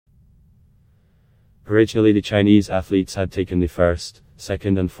Originally the Chinese athletes had taken the first,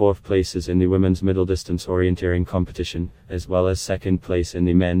 second and fourth places in the women's middle distance orienteering competition, as well as second place in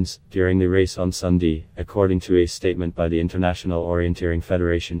the men's, during the race on Sunday, according to a statement by the International Orienteering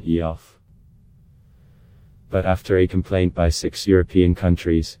Federation (IOF). But after a complaint by 6 European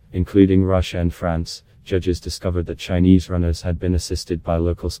countries, including Russia and France, judges discovered that Chinese runners had been assisted by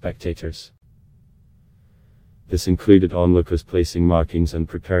local spectators. This included onlookers placing markings and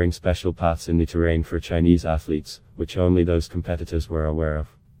preparing special paths in the terrain for Chinese athletes, which only those competitors were aware of.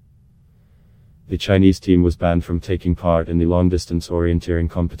 The Chinese team was banned from taking part in the long-distance orienteering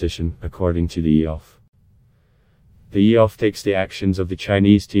competition, according to the IOF. The IOF takes the actions of the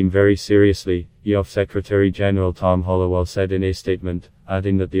Chinese team very seriously, IOF Secretary General Tom Hollowell said in a statement,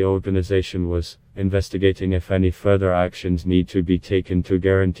 adding that the organization was investigating if any further actions need to be taken to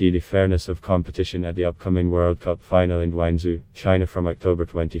guarantee the fairness of competition at the upcoming World Cup final in Guangzhou, China from October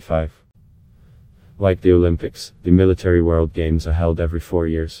 25. Like the Olympics, the military World Games are held every 4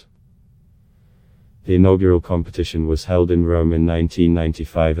 years. The inaugural competition was held in Rome in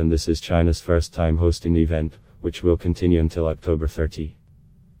 1995, and this is China's first time hosting the event, which will continue until October 30.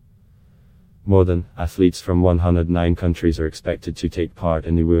 More than athletes from 109 countries are expected to take part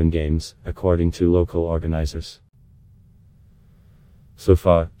in the Wuhan Games, according to local organizers. So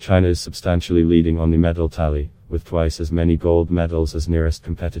far, China is substantially leading on the medal tally, with twice as many gold medals as nearest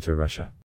competitor Russia.